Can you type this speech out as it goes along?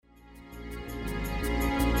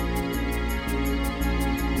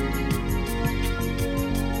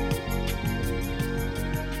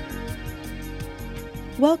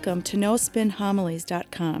Welcome to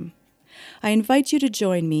nospinhomilies.com. I invite you to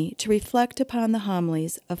join me to reflect upon the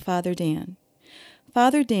homilies of Father Dan.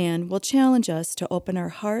 Father Dan will challenge us to open our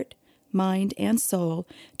heart, mind, and soul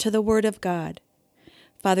to the Word of God.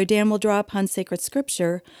 Father Dan will draw upon sacred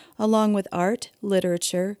scripture along with art,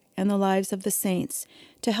 literature, and the lives of the saints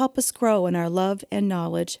to help us grow in our love and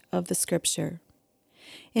knowledge of the scripture.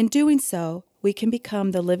 In doing so, we can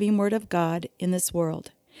become the living Word of God in this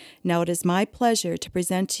world. Now it is my pleasure to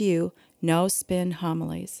present to you No Spin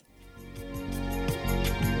Homilies.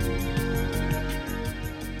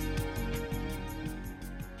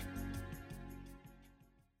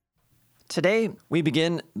 Today, we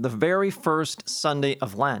begin the very first Sunday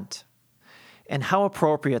of Lent. And how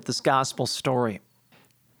appropriate this gospel story.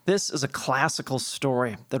 This is a classical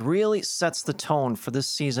story that really sets the tone for this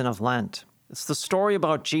season of Lent. It's the story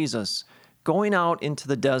about Jesus going out into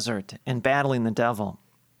the desert and battling the devil.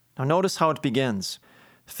 Now notice how it begins.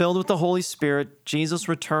 Filled with the Holy Spirit, Jesus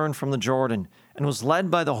returned from the Jordan and was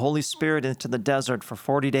led by the Holy Spirit into the desert for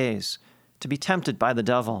 40 days to be tempted by the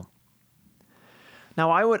devil.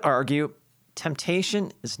 Now I would argue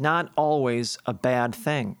temptation is not always a bad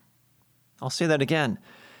thing. I'll say that again.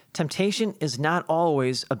 Temptation is not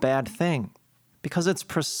always a bad thing because it's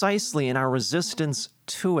precisely in our resistance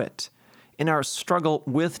to it, in our struggle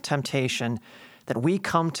with temptation, that we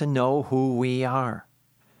come to know who we are.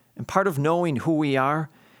 And part of knowing who we are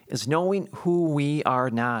is knowing who we are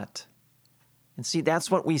not. And see,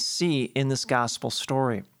 that's what we see in this gospel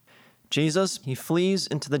story. Jesus, he flees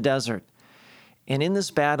into the desert. And in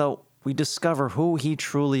this battle, we discover who he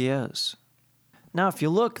truly is. Now, if you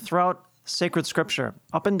look throughout sacred scripture,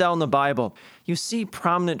 up and down the Bible, you see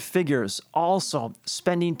prominent figures also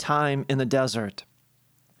spending time in the desert.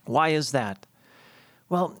 Why is that?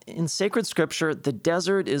 Well, in sacred scripture, the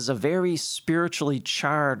desert is a very spiritually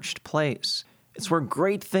charged place. It's where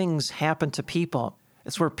great things happen to people.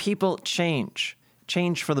 It's where people change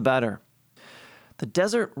for the better. The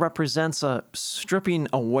desert represents a stripping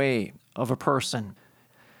away of a person.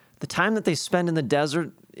 The time that they spend in the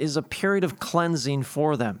desert is a period of cleansing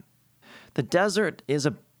for them. The desert is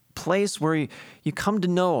a place where you come to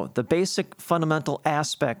know the basic fundamental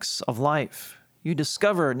aspects of life. You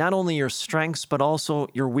discover not only your strengths, but also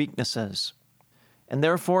your weaknesses. And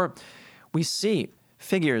therefore, we see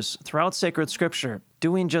figures throughout sacred scripture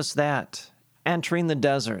doing just that, entering the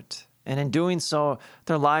desert. And in doing so,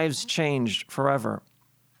 their lives changed forever.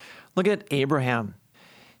 Look at Abraham.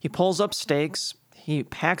 He pulls up stakes. He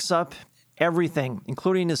packs up everything,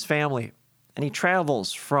 including his family, and he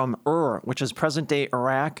travels from Ur, which is present-day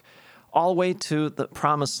Iraq, all the way to the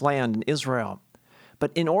Promised Land in Israel.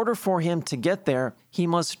 But in order for him to get there, he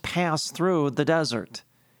must pass through the desert.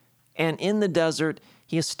 And in the desert,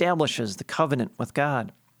 he establishes the covenant with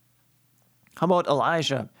God. How about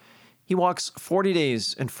Elijah? He walks 40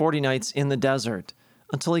 days and 40 nights in the desert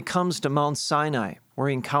until he comes to Mount Sinai, where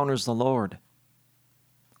he encounters the Lord.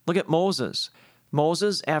 Look at Moses.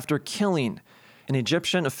 Moses, after killing an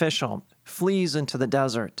Egyptian official, flees into the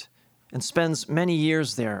desert and spends many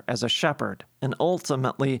years there as a shepherd and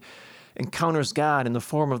ultimately encounters God in the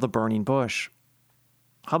form of the burning bush.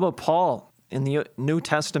 How about Paul in the New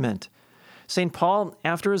Testament? St. Paul,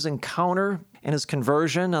 after his encounter and his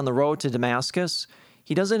conversion on the road to Damascus,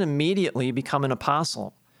 he doesn't immediately become an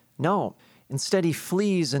apostle. No, instead he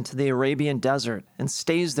flees into the Arabian desert and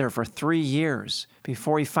stays there for 3 years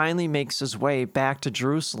before he finally makes his way back to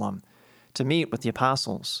Jerusalem to meet with the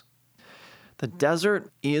apostles. The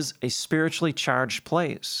desert is a spiritually charged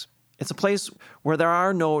place. It's a place where there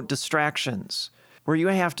are no distractions, where you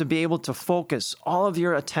have to be able to focus all of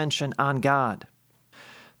your attention on God.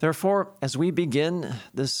 Therefore, as we begin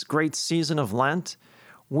this great season of Lent,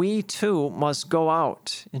 we too must go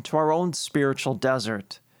out into our own spiritual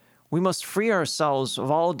desert. We must free ourselves of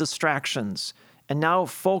all distractions and now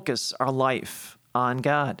focus our life on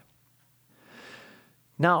God.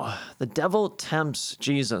 Now, the devil tempts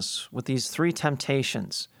Jesus with these 3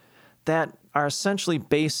 temptations that are essentially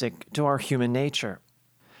basic to our human nature.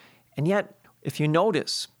 And yet, if you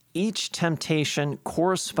notice, each temptation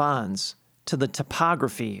corresponds to the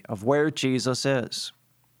topography of where Jesus is.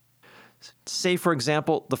 Say, for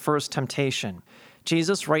example, the first temptation.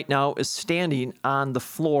 Jesus right now is standing on the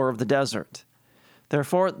floor of the desert.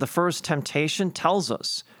 Therefore, the first temptation tells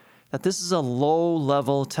us that this is a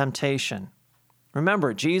low-level temptation.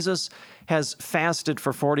 Remember, Jesus has fasted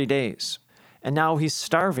for 40 days, and now he's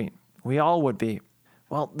starving. We all would be.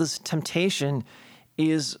 Well, this temptation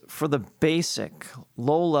is for the basic,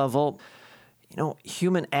 low-level,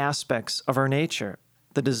 human aspects of our nature,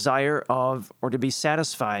 the desire of or to be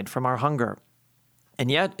satisfied from our hunger. And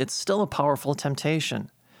yet, it's still a powerful temptation.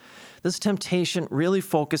 This temptation really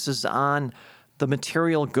focuses on the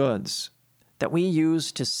material goods that we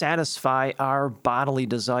use to satisfy our bodily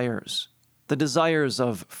desires, the desires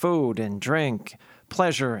of food and drink,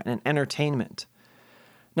 pleasure and entertainment.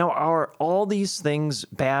 Now, are all these things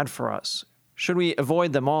bad for us? Should we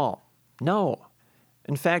avoid them all? No.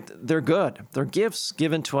 In fact, they're good. They're gifts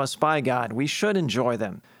given to us by God. We should enjoy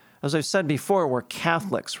them. As I've said before, we're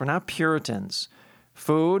Catholics. We're not Puritans.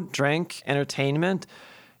 Food, drink, entertainment,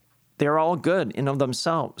 they're all good in of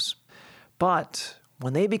themselves. But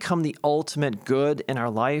when they become the ultimate good in our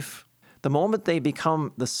life, the moment they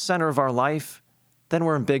become the center of our life, then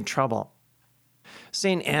we're in big trouble.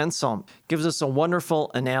 St. Anselm gives us a wonderful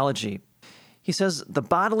analogy. He says the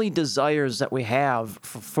bodily desires that we have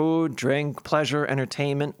for food, drink, pleasure,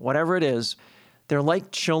 entertainment, whatever it is, they're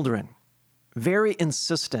like children, very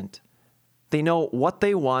insistent. They know what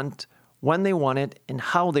they want, when they want it, and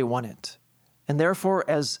how they want it. And therefore,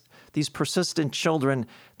 as these persistent children,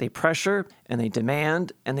 they pressure and they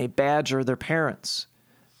demand and they badger their parents.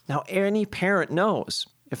 Now, any parent knows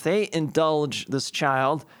if they indulge this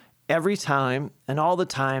child every time and all the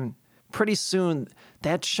time, pretty soon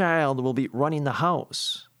that child will be running the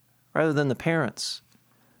house rather than the parents.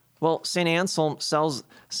 Well, St. Anselm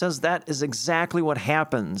says that is exactly what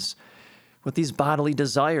happens with these bodily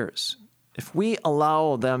desires. If we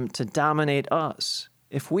allow them to dominate us,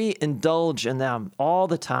 if we indulge in them all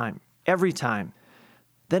the time, every time,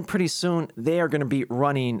 then pretty soon they are going to be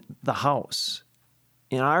running the house.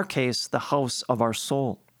 In our case, the house of our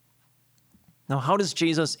soul. Now, how does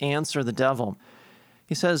Jesus answer the devil?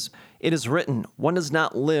 He says, "It is written, one does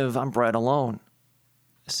not live on bread alone."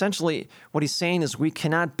 Essentially, what he's saying is we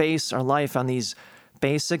cannot base our life on these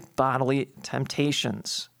basic bodily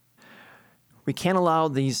temptations. We can't allow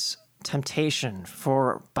these temptation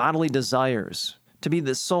for bodily desires to be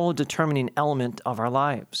the sole determining element of our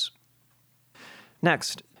lives.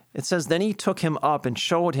 Next, it says, "Then he took him up and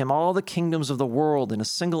showed him all the kingdoms of the world in a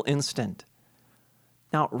single instant."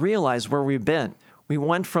 Now, realize where we've been. We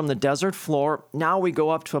went from the desert floor, now we go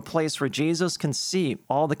up to a place where Jesus can see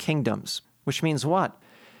all the kingdoms, which means what?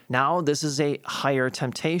 Now this is a higher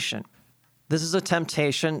temptation. This is a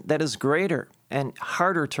temptation that is greater and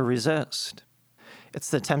harder to resist. It's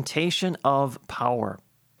the temptation of power.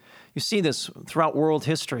 You see this throughout world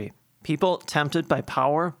history. People tempted by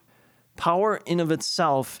power. Power in of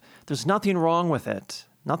itself, there's nothing wrong with it.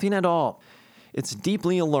 Nothing at all. It's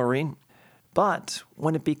deeply alluring. But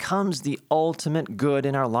when it becomes the ultimate good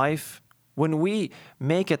in our life, when we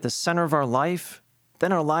make it the center of our life,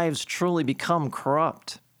 then our lives truly become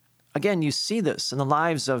corrupt. Again, you see this in the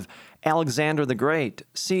lives of Alexander the Great,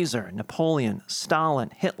 Caesar, Napoleon,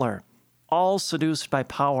 Stalin, Hitler, all seduced by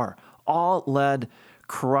power, all led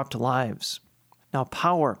corrupt lives. Now,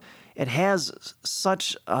 power, it has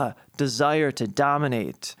such a desire to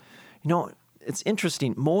dominate. You know, it's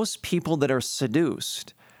interesting. Most people that are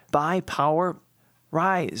seduced by power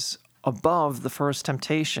rise above the first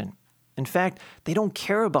temptation. In fact, they don't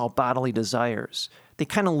care about bodily desires. They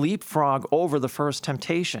kind of leapfrog over the first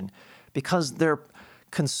temptation because they're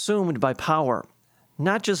consumed by power,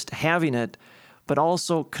 not just having it, but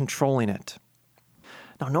also controlling it.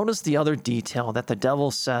 Now, notice the other detail that the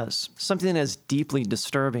devil says, something that is deeply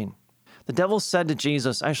disturbing. The devil said to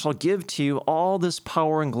Jesus, "I shall give to you all this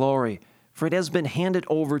power and glory, for it has been handed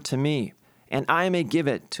over to me, and I may give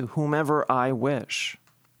it to whomever I wish."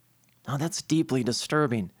 Now, that's deeply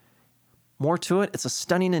disturbing. More to it, it's a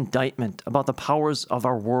stunning indictment about the powers of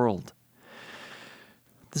our world.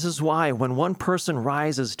 This is why when one person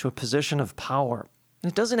rises to a position of power,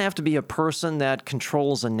 it doesn't have to be a person that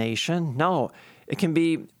controls a nation. No, it can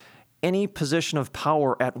be any position of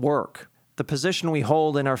power at work, the position we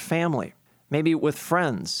hold in our family, maybe with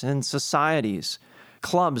friends, in societies,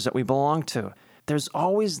 clubs that we belong to. There's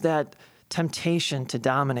always that temptation to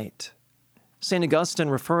dominate. St. Augustine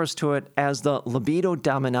refers to it as the libido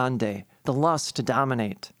dominandi, the lust to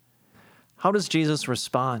dominate. How does Jesus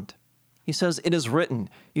respond? He says, "It is written,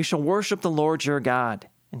 you shall worship the Lord your God,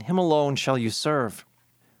 and him alone shall you serve."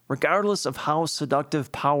 Regardless of how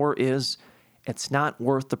seductive power is, it's not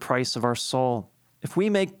worth the price of our soul. If we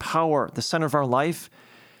make power the center of our life,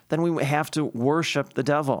 then we have to worship the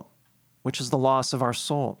devil, which is the loss of our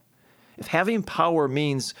soul. If having power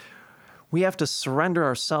means we have to surrender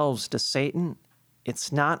ourselves to Satan,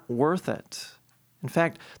 it's not worth it. In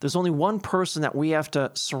fact, there's only one person that we have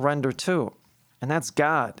to surrender to, and that's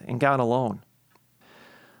God and God alone.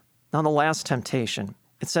 Now, the last temptation,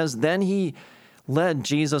 it says, "Then he led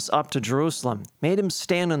Jesus up to Jerusalem, made him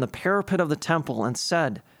stand on the parapet of the temple, and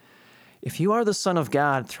said, 'If you are the Son of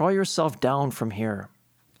God, throw yourself down from here.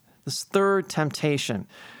 This third temptation.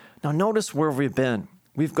 Now notice where we've been.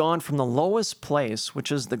 We've gone from the lowest place,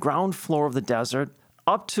 which is the ground floor of the desert,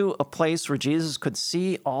 up to a place where Jesus could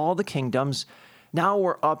see all the kingdoms. Now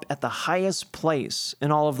we're up at the highest place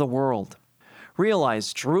in all of the world.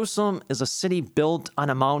 Realize Jerusalem is a city built on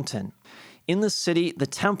a mountain. In the city, the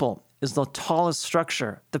temple is the tallest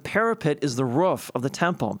structure. The parapet is the roof of the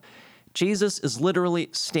temple. Jesus is literally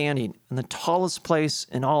standing in the tallest place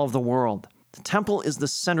in all of the world. The temple is the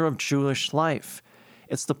center of Jewish life.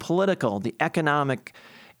 It's the political, the economic,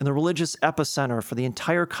 and the religious epicenter for the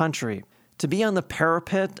entire country. To be on the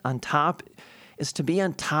parapet on top is to be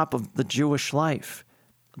on top of the Jewish life,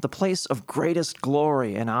 the place of greatest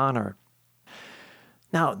glory and honor.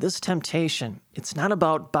 Now, this temptation, it's not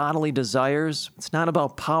about bodily desires. It's not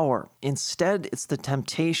about power. Instead, it's the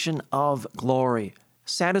temptation of glory,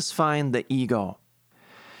 satisfying the ego.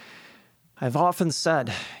 I've often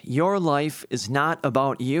said, your life is not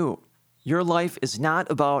about you. Your life is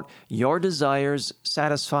not about your desires,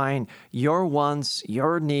 satisfying your wants,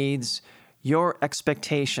 your needs, your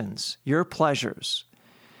expectations, your pleasures.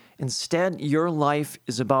 Instead, your life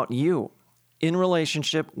is about you in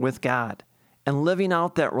relationship with God and living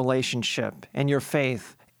out that relationship and your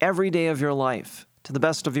faith every day of your life to the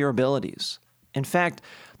best of your abilities. In fact,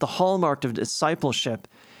 the hallmark of discipleship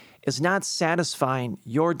is not satisfying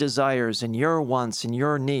your desires and your wants and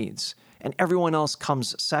your needs, and everyone else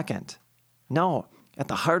comes second. No, at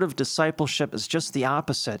the heart of discipleship is just the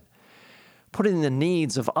opposite, putting the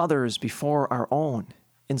needs of others before our own,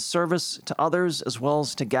 in service to others as well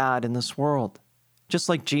as to God in this world, just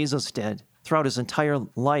like Jesus did throughout his entire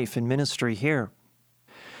life and ministry here.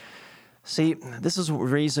 See, this is the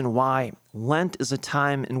reason why Lent is a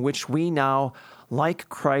time in which we now, like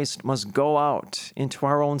Christ, must go out into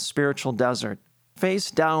our own spiritual desert,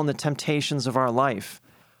 face down the temptations of our life.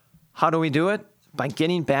 How do we do it? By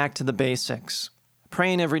getting back to the basics.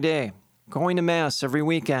 Praying every day, going to Mass every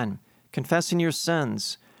weekend, confessing your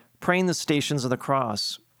sins, praying the Stations of the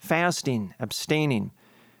Cross, fasting, abstaining.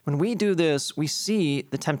 When we do this, we see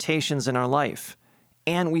the temptations in our life,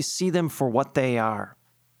 and we see them for what they are.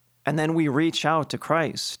 And then we reach out to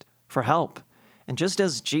Christ for help. And just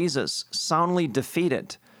as Jesus soundly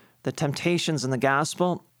defeated the temptations in the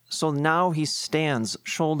gospel, so now he stands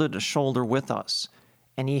shoulder to shoulder with us,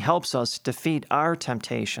 and he helps us defeat our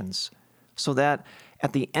temptations, so that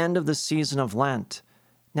at the end of the season of Lent,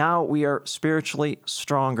 now we are spiritually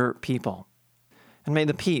stronger people. And may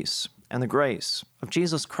the peace and the grace of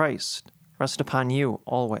Jesus Christ rest upon you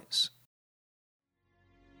always.